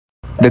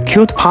The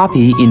cute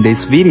puppy in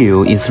this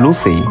video is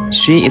Lucy.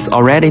 She is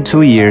already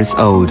 2 years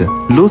old.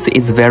 Lucy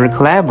is very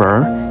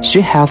clever.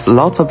 She has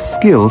lots of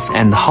skills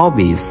and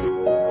hobbies.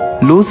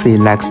 Lucy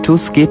likes to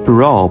skip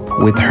rope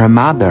with her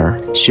mother.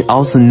 She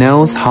also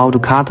knows how to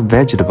cut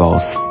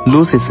vegetables.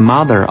 Lucy's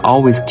mother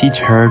always teach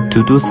her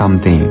to do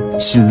something.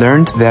 She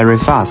learned very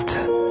fast.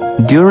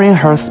 During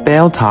her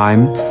spare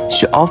time,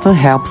 she often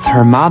helps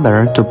her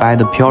mother to buy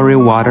the pure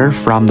water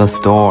from the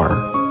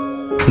store.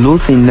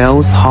 Lucy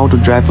knows how to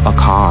drive a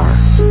car.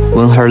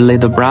 When her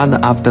little brother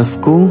after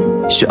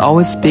school, she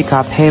always pick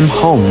up him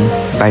home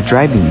by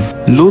driving.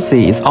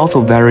 Lucy is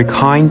also very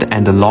kind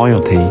and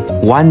loyal.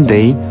 One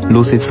day,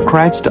 Lucy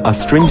scratched a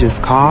stranger's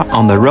car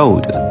on the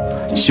road.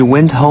 She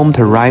went home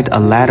to write a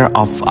letter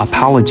of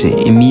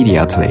apology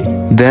immediately.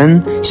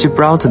 Then, she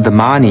brought the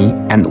money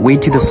and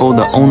waited for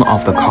the owner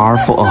of the car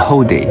for a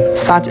whole day.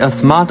 Such a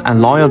smart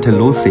and loyal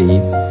Lucy.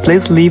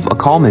 Please leave a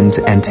comment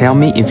and tell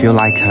me if you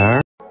like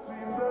her.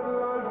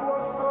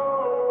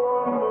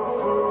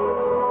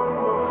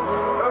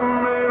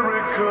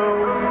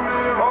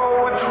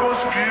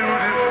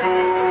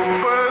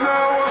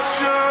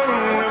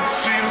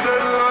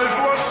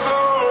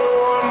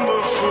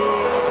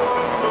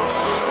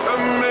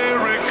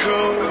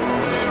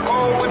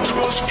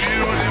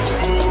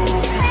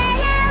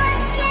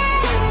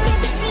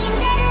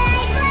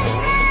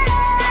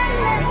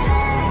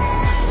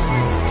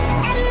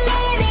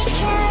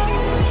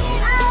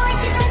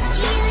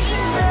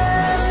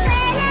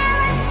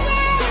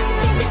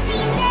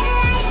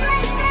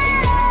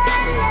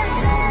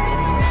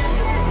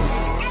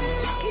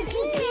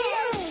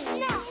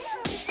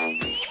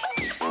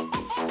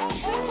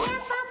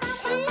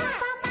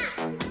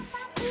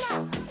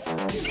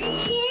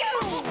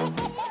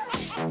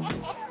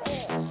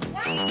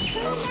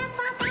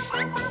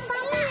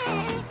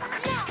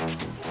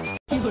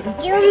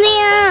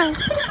 Meow.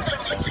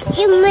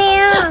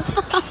 Meow.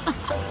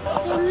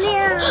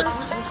 Meow.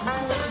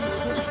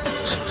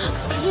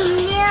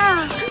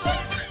 Meow.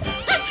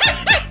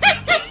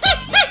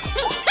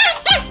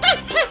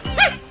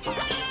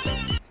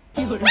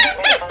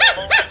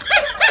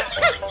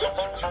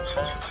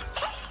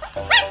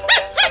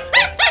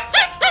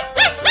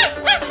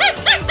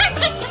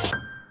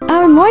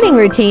 Our morning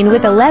routine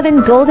with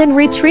 11 golden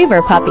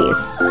retriever puppies.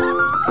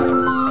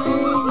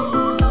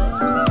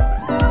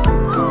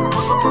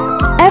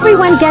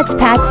 Everyone gets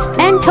pets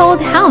and told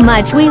how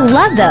much we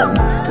love them.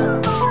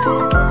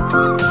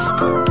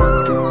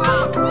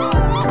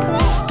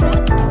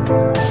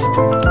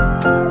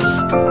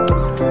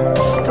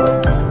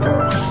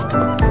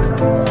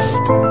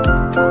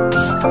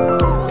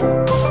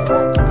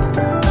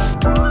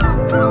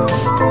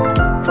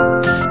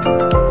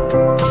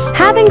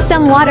 Having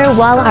some water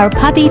while our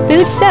puppy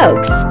food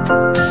soaks.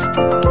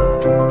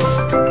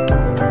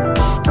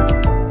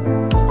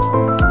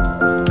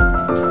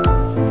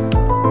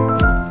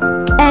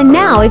 And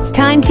now it's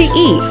time to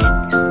eat.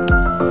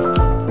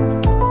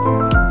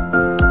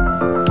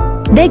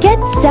 They get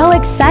so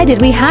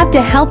excited we have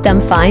to help them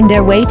find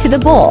their way to the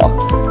bowl.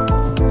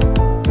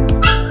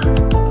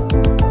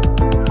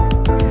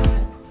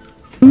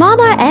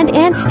 Mama and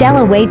Aunt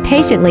Stella wait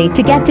patiently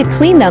to get to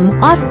clean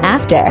them off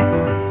after.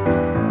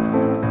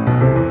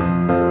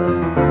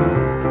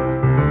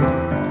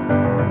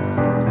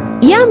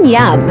 Yum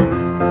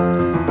yum!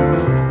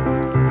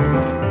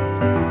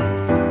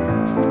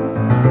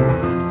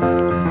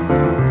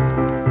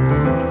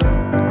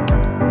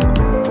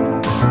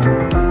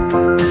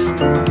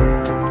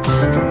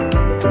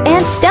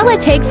 Aunt Stella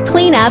takes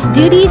cleanup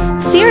duties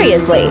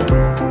seriously.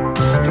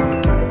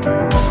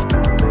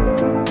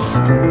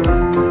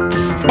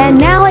 And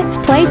now it's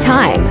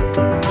playtime.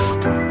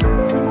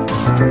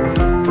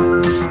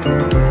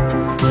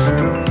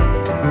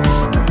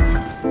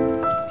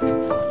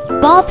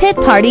 Ball pit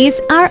parties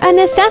are a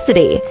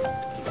necessity.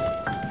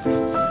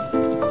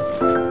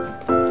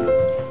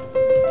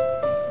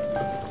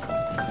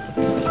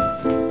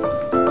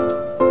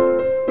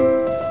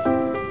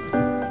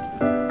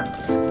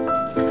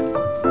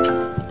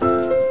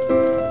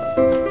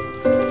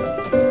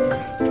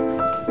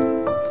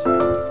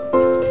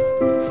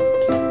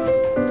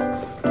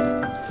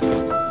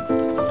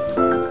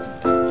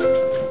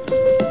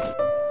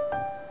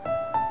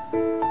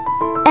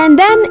 And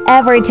then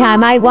every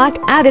time I walk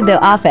out of the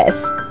office,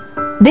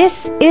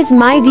 this is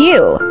my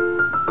view.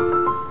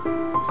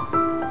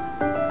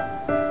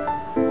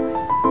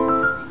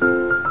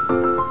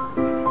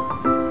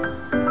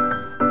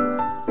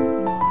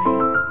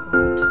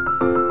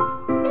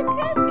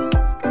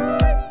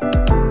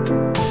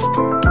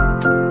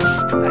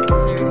 That is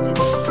seriously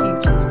the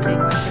hugest thing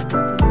I've ever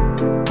seen.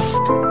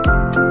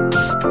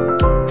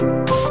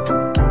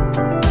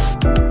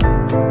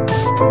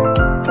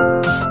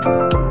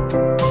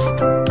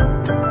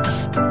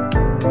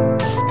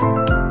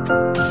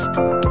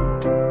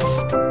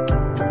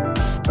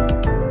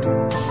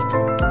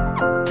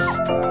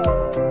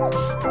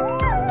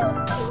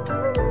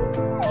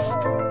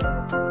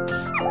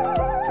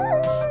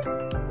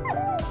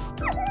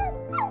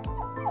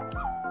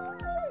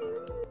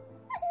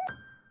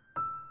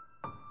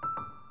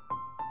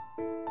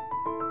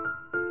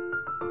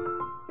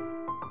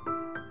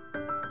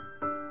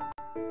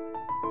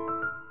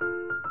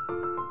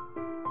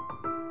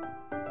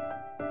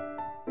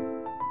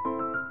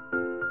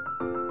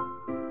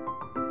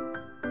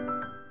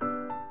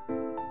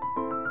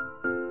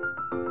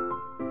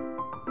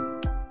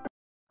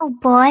 Oh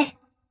boy.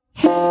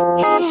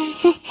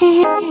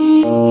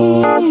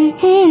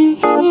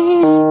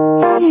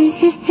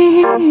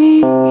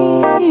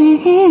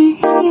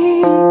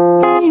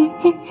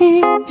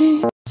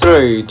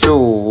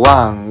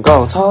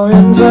 ，Go！ 草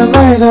原最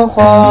美的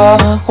花，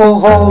火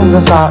红的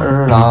萨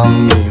日朗，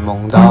一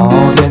梦到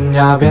天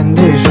涯，遍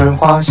地是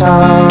花香。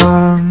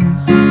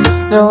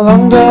流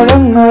浪的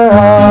人儿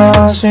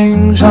啊，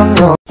心上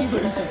有。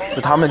就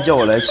他们叫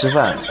我来吃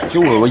饭，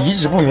就我一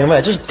直不明白，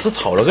这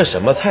炒了个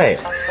什么菜？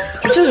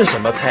就这是什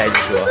么菜？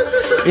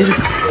你说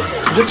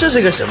这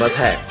是个什么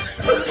菜？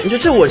你说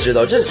这我知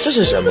道，这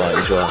是什么？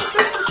你说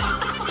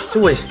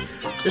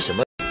这什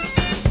么？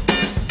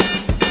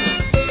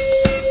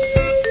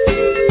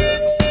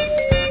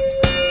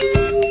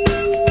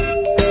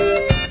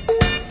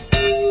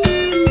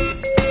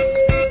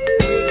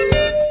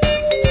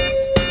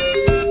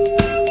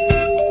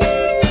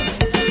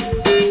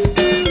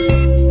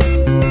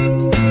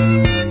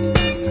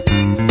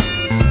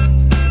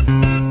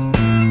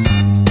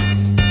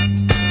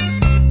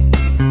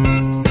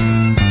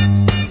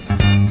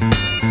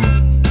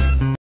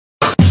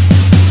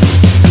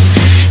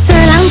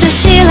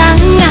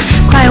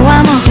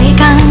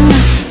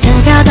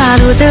大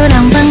路的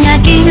人分啊，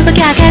记得不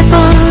加开步，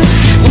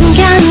唔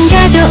敢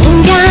就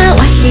唔敢，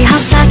我是好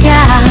傻家，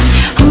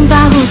红包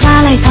胡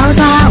花来偷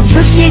大，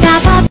就是个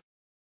跑。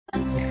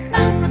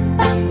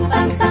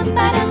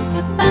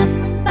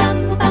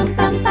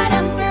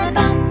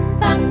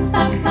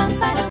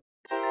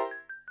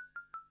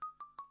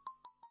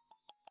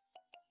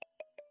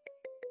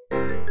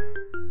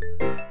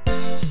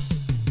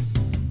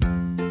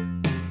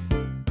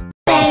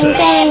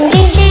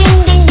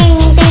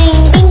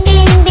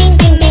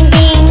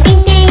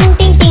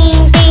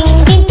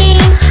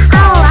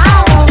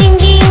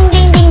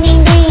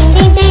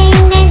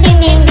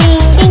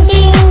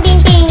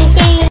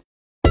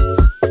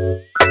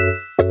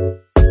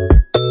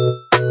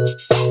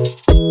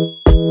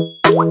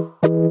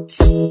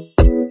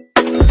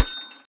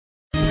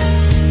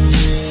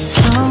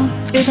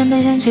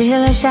对象吃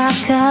了巧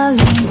克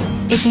力，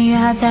已经约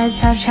好在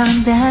操场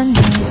等你。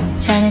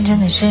夏天真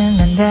的是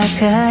冷的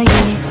可以，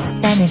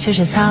带你吃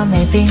吃草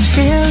莓冰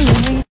淇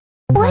淋。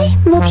Ой,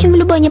 в общем, в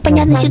любой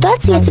непонятной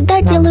ситуации я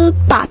всегда делаю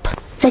пап.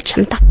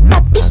 Зачем-то.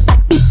 Папи,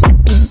 папи,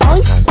 папи,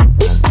 бойс,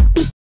 папи,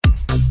 папи.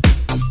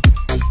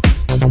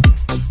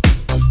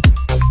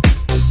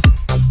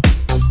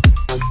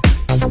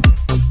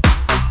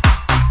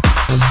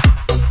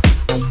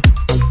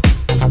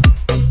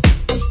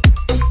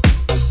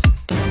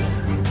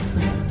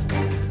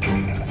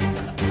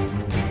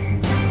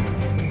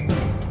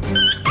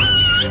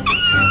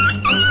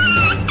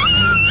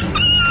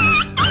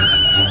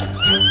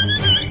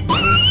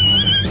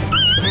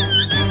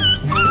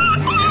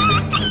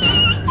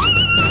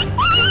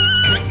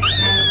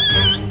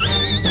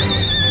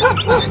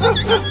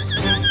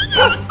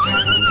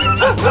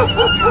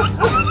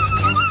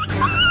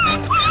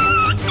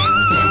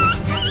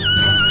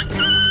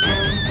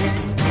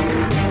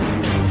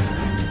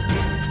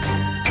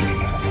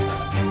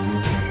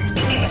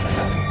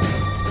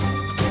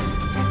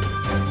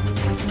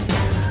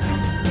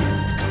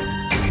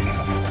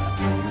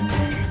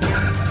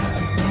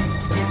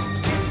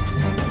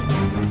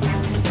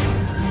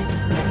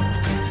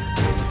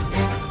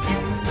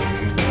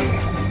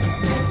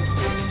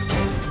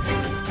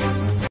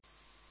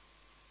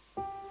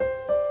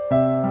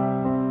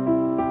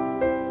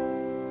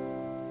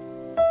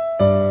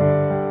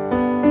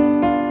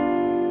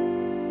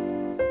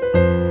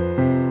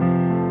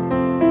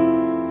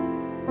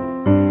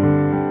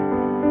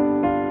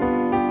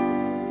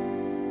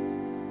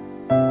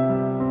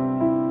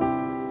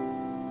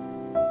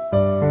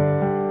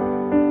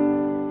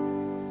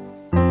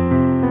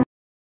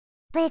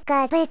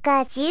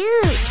 Pikachu.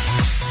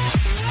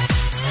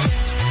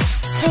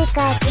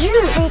 Pikachu.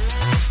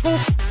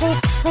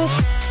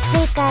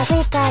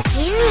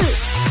 Pikachu.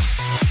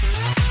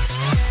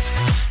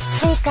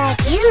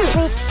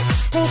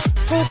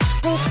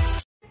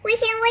 危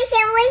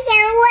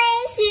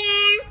险！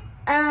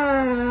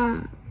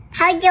好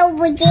久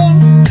不见，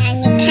当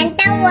你看到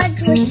我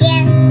出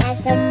现，再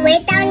次回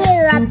到你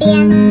耳边，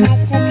再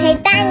次陪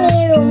伴你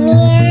入眠。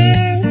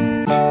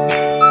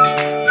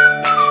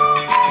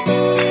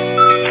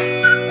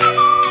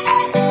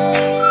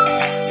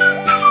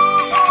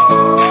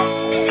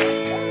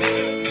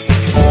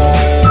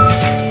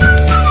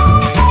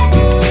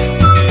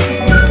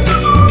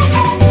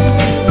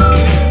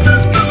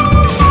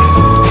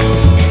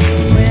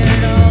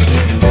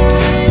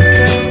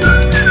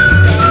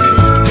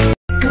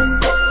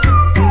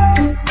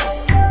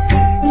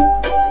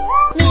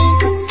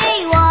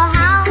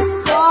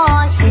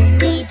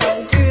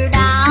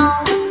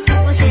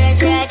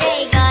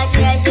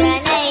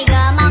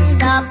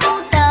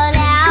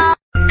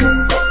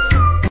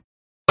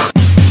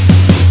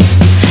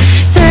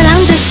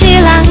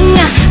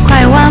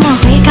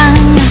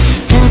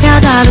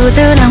大路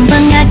的人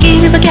分啊，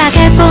记得不加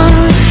开步，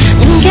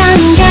唔敢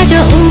就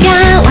唔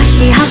敢，我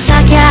是好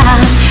傻家，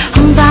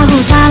红包胡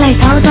花来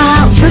偷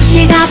大，出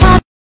去个跑。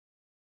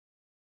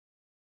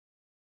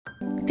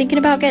Thinking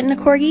about getting a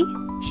corgi?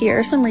 Here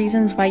are some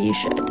reasons why you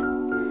should.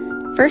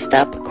 First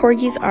up,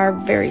 corgis are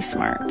very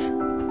smart.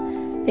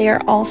 They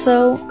are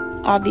also,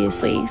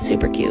 obviously,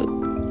 super cute.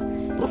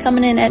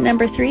 Coming in at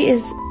number 3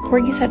 is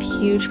corgis have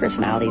huge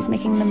personalities,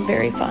 making them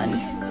very fun.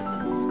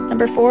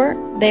 Number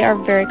 4, they are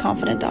very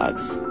confident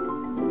dogs.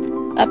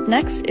 Up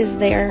next is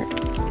they're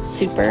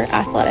super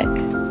athletic.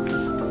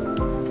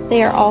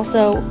 They are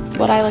also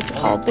what I like to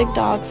call big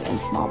dogs and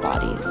small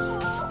bodies.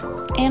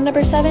 And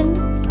number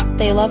 7,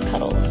 they love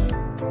cuddles.